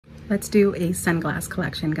let's do a sunglass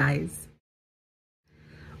collection, guys.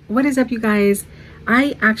 What is up, you guys?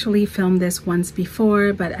 I actually filmed this once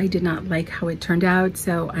before, but I did not like how it turned out,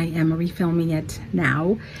 so I am refilming it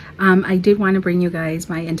now. I did want to bring you guys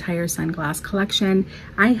my entire sunglass collection.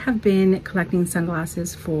 I have been collecting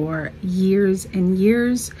sunglasses for years and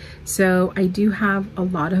years, so I do have a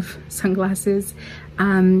lot of sunglasses.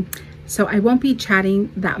 So I won't be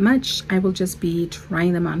chatting that much. I will just be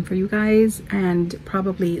trying them on for you guys and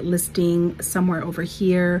probably listing somewhere over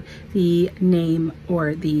here the name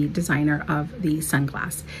or the designer of the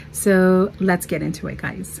sunglass. So let's get into it,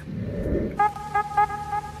 guys.